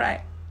should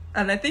cry.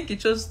 And I think he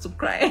chose to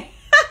cry.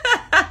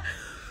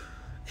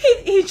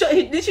 he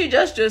literally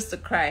just chose to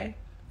cry.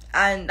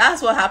 And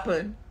that's what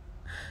happened.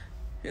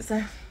 It's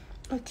like,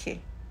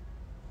 okay,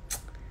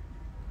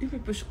 you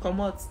people should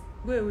come out.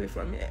 Go away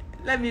from here.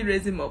 Let me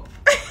raise him up.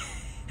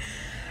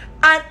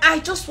 And I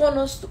just want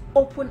us to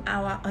open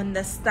our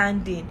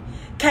understanding.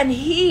 Can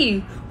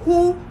he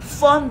who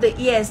formed the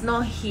ears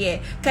not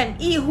hear? Can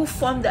he who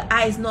formed the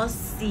eyes not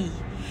see?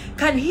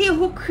 Can he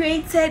who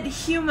created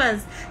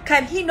humans,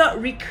 can he not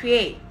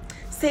recreate?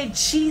 Say,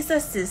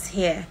 Jesus is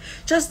here.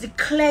 Just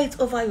declare it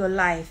over your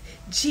life.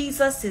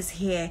 Jesus is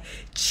here.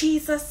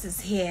 Jesus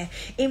is here.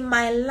 In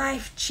my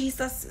life,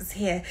 Jesus is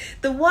here.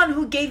 The one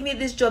who gave me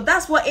this job.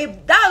 That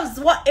was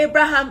what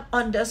Abraham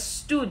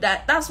understood.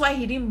 That's why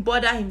he didn't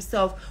bother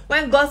himself.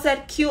 When God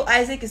said, kill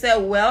Isaac, he said,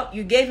 well,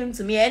 you gave him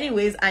to me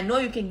anyways. I know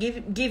you can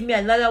give me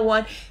another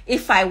one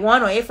if I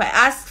want or if I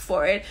ask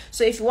for it.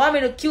 So if you want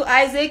me to kill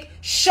Isaac,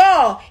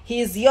 sure,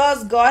 he is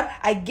yours, God.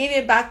 I give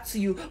it back to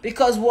you.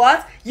 Because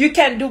what? You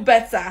can do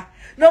better.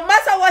 No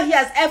matter what he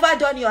has ever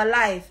done in your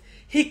life,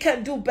 he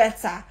can do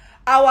better.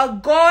 Our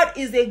God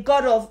is a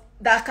God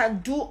that can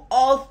do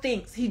all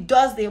things. He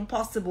does the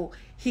impossible.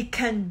 He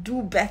can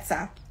do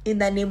better. In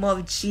the name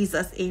of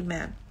Jesus,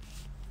 amen.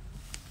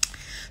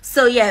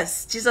 So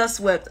yes, Jesus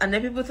wept. And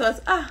then people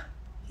thought,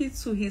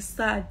 he's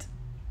sad.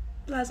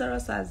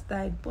 Lazarus has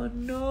died. But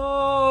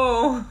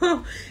no,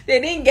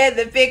 they didn't get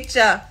the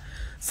picture.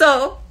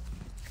 So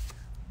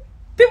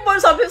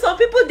some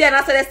people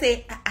then started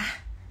saying,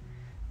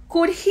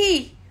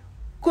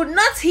 could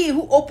not he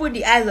who opened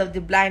the eyes of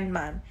the blind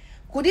man,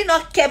 could he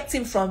not kept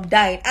him from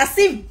dying, as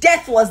if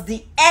death was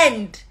the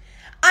end?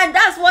 And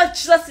that's what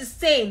Jesus is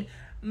saying.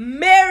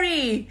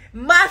 Mary,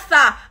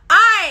 Martha,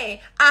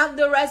 I am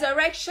the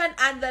resurrection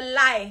and the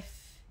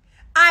life.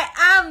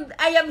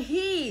 I am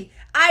he.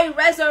 I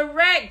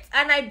resurrect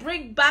and I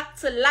bring back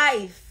to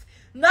life.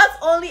 Not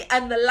only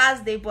on the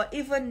last day, but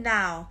even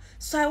now.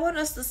 So I want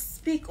us to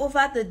speak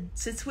over the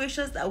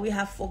situations that we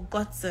have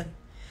forgotten.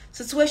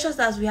 Situations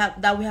that we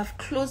have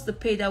closed the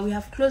page, that we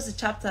have closed the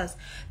chapters,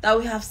 that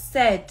we have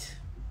said,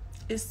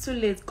 it's too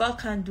late. God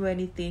can't do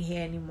anything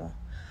here anymore.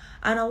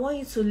 And I want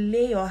you to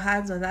lay your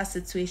hands on that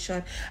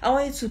situation. I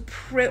want you to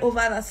pray over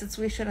that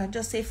situation and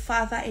just say,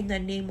 Father, in the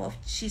name of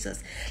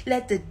Jesus,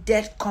 let the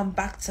dead come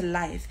back to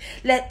life.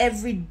 Let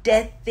every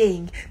dead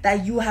thing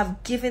that you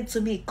have given to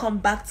me come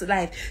back to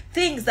life.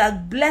 Things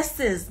that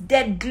blesses,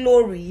 dead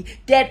glory,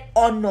 dead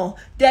honor,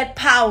 dead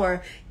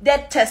power,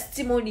 dead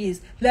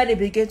testimonies, let it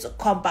begin to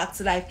come back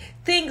to life.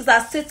 Things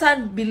that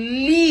Satan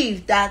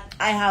believed that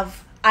I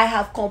have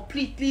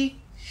completely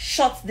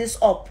shut this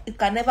up. It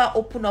can never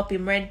open up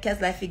in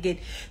Marenke's life again.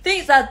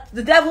 Things that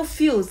the devil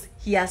feels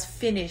he has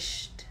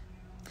finished.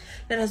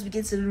 Let us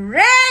begin to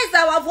raise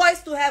our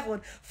voice to heaven.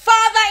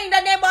 Father, in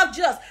the name of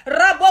Jesus,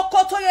 let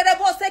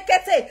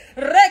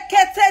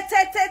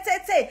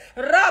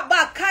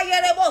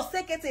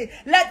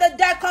the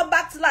dead come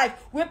back to life.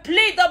 We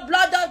plead the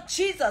blood of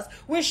Jesus.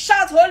 We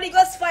shout Holy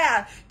Ghost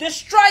fire.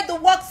 Destroy the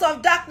works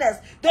of darkness.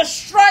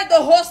 Destroy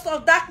the host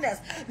of darkness.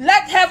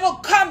 Let heaven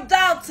come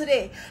down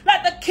today.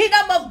 Let the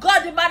kingdom of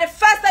God be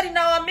manifested in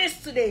our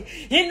midst today.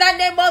 In the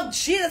name of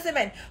Jesus,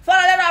 amen.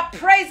 Father, let our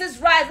praises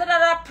rise. Let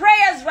our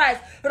prayers rise.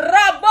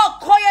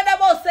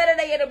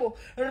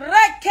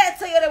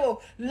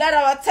 Let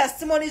our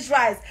testimonies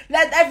rise.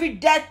 Let every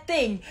dead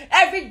thing,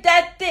 every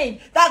dead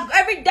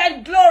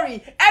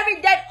glory,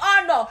 every dead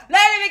honor,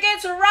 let it begin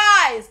to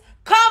rise.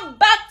 Come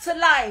back to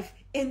life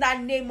in the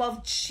name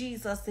of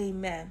Jesus,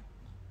 amen.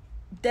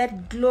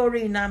 Dead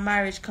glory in our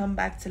marriage, come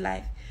back to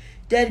life.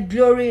 Dead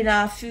glory in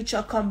our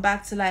future, come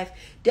back to life.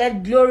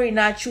 Dead glory in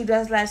our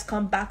children's lives,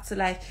 come back to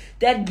life.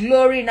 Dead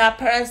glory in our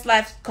parents'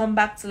 lives, come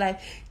back to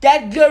life.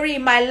 Dead glory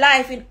in my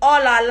life, in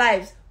all our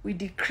lives, we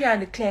decree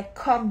and declare,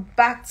 come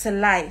back to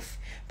life.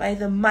 By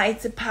the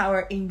mighty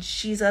power in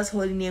Jesus'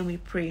 holy name we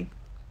pray.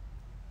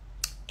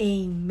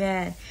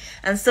 Amen.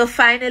 And so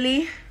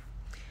finally,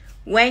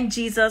 when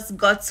Jesus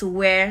got to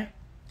where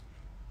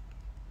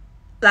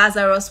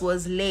Lazarus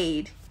was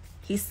laid,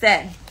 he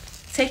said,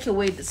 take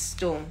away the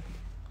stone.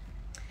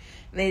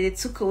 And then they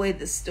took away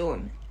the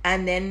stone.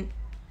 And then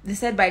they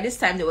said by this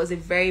time there was a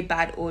very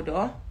bad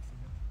odor.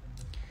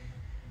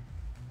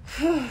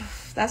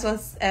 That's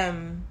what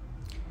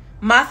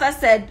Martha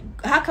said,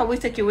 how can we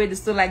take away the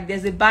stone? Like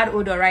there's a bad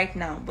odor right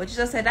now. But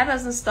Jesus said, that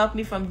doesn't stop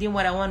me from doing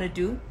what I want to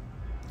do.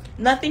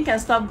 Nothing can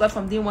stop God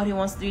from doing what he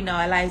wants to do in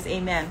our lives.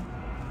 Amen.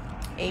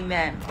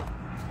 Amen.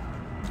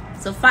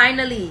 So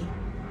finally,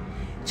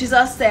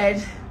 Jesus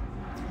said,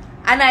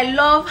 and I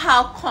love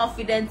how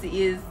confident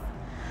he is.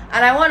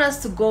 And I want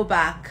us to go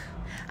back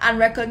and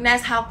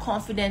recognize how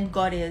confident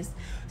God is.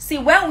 See,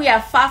 when we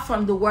are far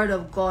from the word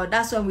of God,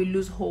 that's when we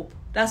lose hope.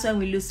 That's when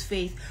we lose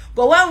faith.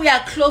 But when we are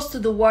close to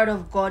the word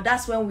of God,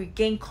 that's when we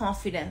gain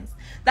confidence.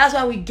 That's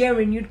when we gain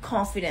renewed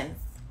confidence.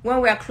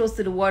 When we are close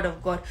to the word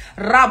of God.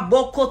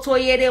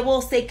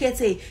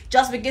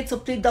 Just begin to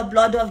plead the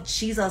blood of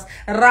Jesus. Say,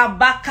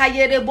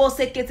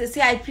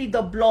 I plead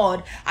the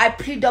blood. I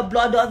plead the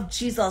blood of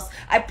Jesus.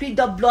 I plead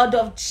the blood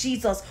of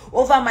Jesus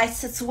over my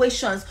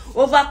situations,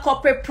 over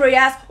corporate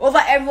prayers, over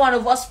every one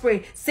of us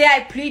pray. Say,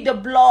 I plead the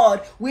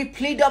blood. We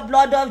plead the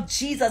blood of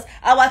Jesus.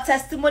 Our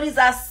testimonies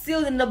are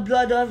sealed in the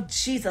blood of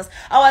Jesus.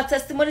 Our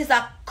testimonies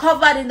are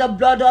covered in the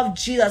blood of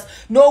Jesus.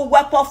 No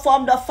weapon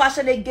formed or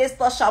fashioned against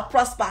us shall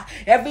prosper.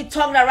 Every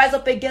tongue that rises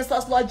up against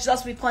us, Lord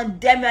Jesus, we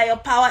condemn by your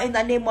power in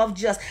the name of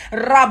Jesus.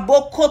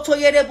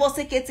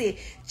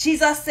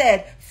 Jesus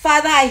said,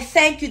 Father, I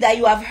thank you that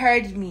you have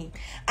heard me.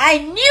 I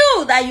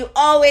knew that you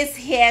always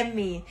hear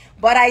me,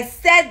 but I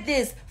said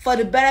this for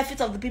the benefit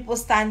of the people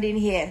standing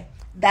here.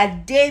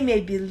 that they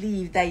may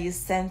believe that you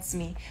sent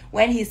me.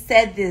 When he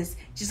said this,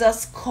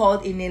 Jesus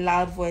called in a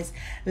loud voice,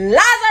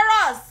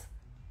 Lazarus,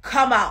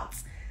 come out.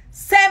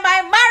 Say,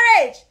 my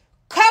marriage,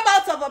 come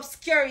out of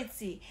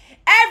obscurity.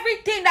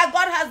 Everything that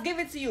God has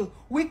given to you,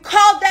 we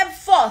call them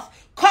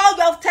forth. Call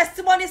your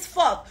testimonies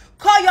forth.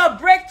 Call your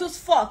breakthroughs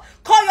forth.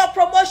 Call your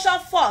promotion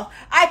forth.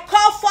 I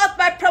call forth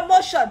my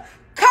promotion.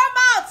 Come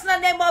out in the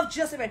name of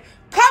Jesus.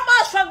 Come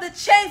out from the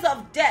chains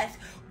of death.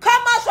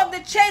 Come out from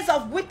the chains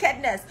of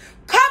wickedness.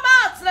 Come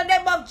out in the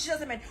name of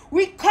Jesus.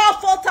 We call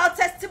forth our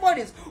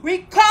testimonies. We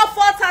call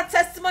forth our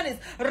testimonies.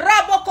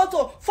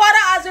 Rabokoto. Father,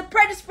 as we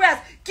pray these prayers,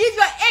 give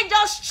your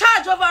angels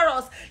charge over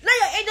us. Let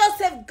your angels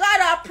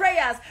safeguard our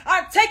prayers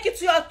and take it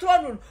to your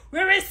throne room.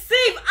 We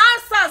receive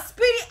answers,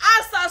 speedy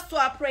answers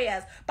to our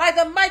prayers by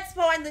the mighty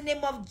power in the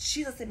name of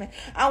Jesus. Amen.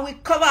 And we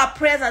cover our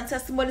prayers and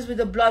testimonies with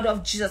the blood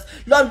of Jesus.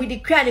 Lord, we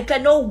declare and declare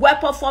no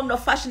weapon formed or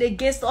fashioned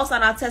against us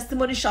and our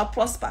testimony shall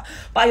prosper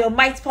by your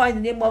mighty power in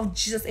the name of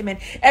Jesus. Amen.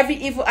 Every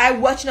evil eye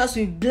watching us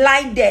be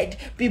blinded,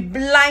 be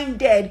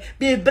blinded,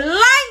 be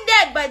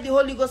blinded by the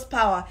Holy Ghost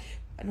power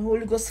and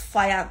Holy Ghost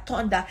fire and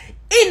thunder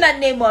in the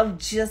name of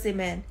Jesus.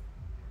 Amen.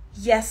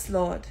 Yes,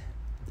 Lord.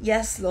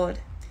 Yes, Lord.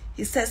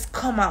 He says,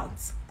 come out.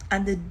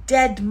 And the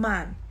dead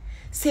man,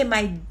 say,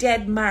 my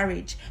dead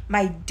marriage,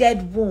 my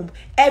dead womb,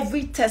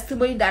 every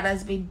testimony that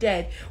has been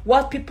dead,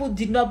 what people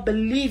did not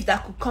believe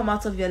that could come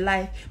out of your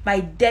life, my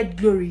dead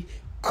glory,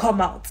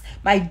 come out.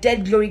 My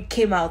dead glory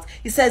came out.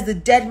 He says the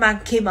dead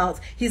man came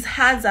out, his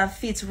hands and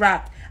feet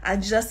wrapped,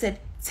 and Jesus said,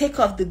 take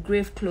off the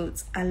grave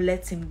clothes and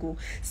let him go.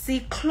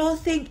 See,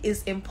 clothing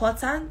is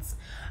important.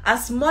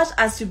 As much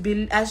as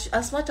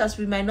as much as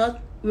we might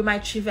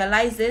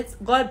trivialize it,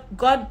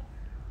 God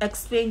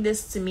explained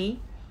this to me.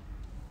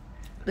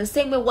 The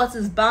same way what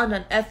is bound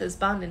on earth is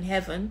bound in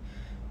heaven,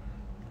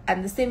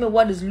 and the same way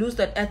what is loosed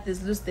on earth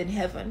is loosed in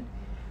heaven.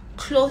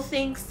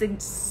 Clothing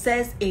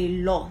says a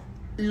lot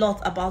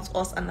about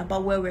us and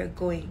about where we're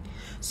going.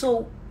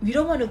 So you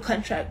don't want to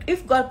contract.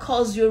 If God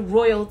calls you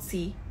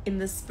royalty in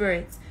the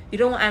spirit, you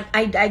don't want,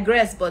 I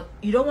digress, but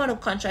you don't want to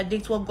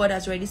contradict what God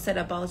has already said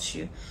about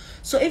you.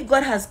 So if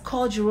God has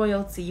called you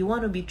royalty, you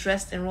want to be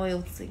dressed in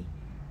royalty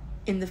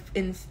in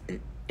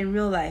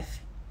real life.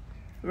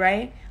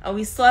 Right? And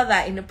we saw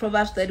that in the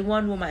Proverbs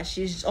 31 woman,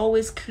 she's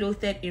always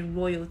clothed in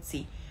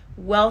royalty.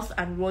 Wealth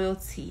and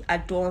royalty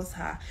adorns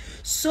her.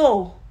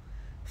 So,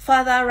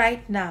 Father,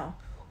 right now,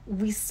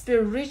 we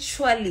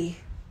spiritually,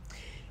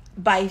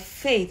 by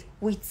faith,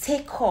 we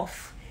take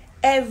off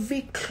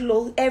every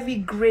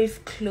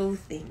grave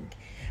clothing,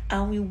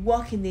 and we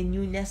walk in the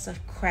newness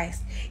of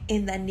Christ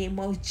in the name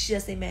of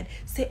Jesus. Amen.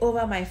 Say,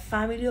 over my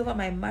family, over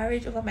my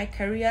marriage, over my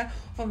career,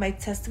 over my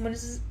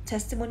testimonies,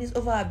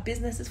 over our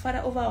businesses, Father,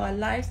 over our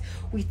lives.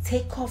 We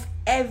take off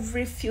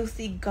every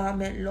filthy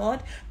garment, Lord,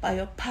 by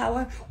your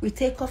power. We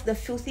take off the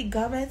filthy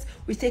garments.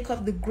 We take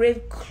off the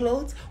grave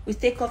clothes. We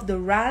take off the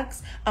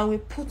rags, and we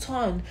put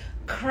on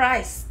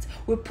Christ.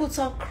 We put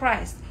on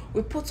Christ.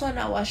 We put on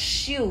our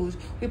shield.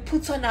 We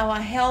put on our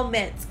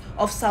helmet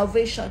of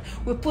salvation.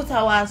 We put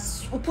on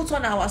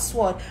our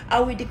sword,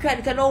 and we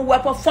declare that no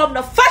weapon formed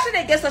or fashioned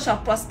against us shall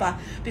prosper,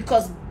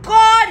 because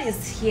God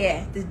is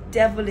here. The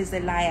devil is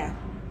a liar.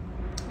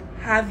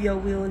 Have your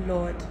will,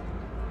 Lord.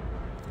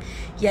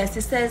 Yes,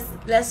 it says,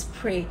 let's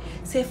pray.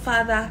 Say,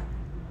 Father,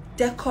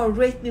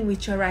 decorate me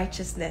with your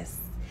righteousness.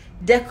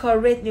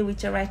 Decorate me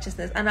with your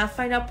righteousness. And our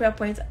final prayer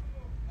point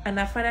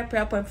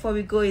before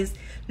we go is,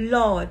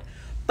 Lord,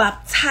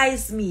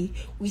 baptize me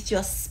with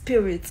your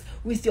spirit,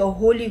 with your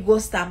Holy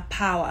Ghost and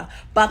power.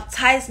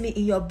 Baptize me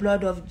in your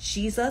blood of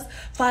Jesus.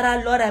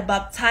 Father, Lord, I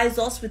baptize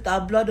us with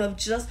our blood of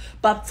Jesus.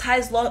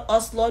 Baptize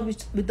us, Lord,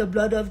 with the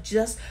blood of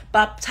Jesus.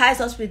 Baptize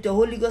us with the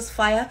Holy Ghost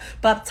fire.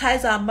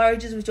 Baptize our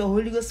marriages with your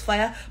Holy Ghost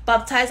fire.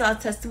 Baptize our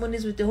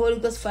testimonies with the Holy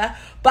Ghost fire.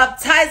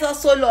 Baptize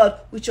us, O Lord,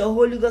 with your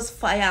Holy Ghost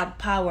fire and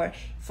power.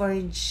 For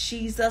in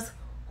Jesus'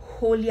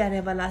 holy and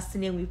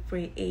everlasting name we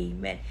pray.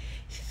 Amen.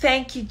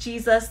 Thank you,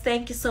 Jesus.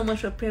 Thank you so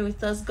much for praying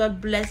with us. God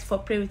bless for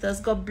praying with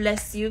us. God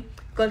bless you.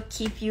 God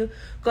keep you.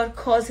 God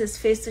cause his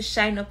face to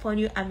shine upon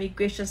you and be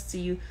gracious to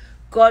you.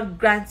 God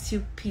grants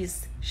you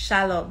peace.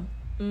 Shalom.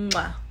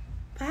 Mwah.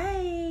 Bye.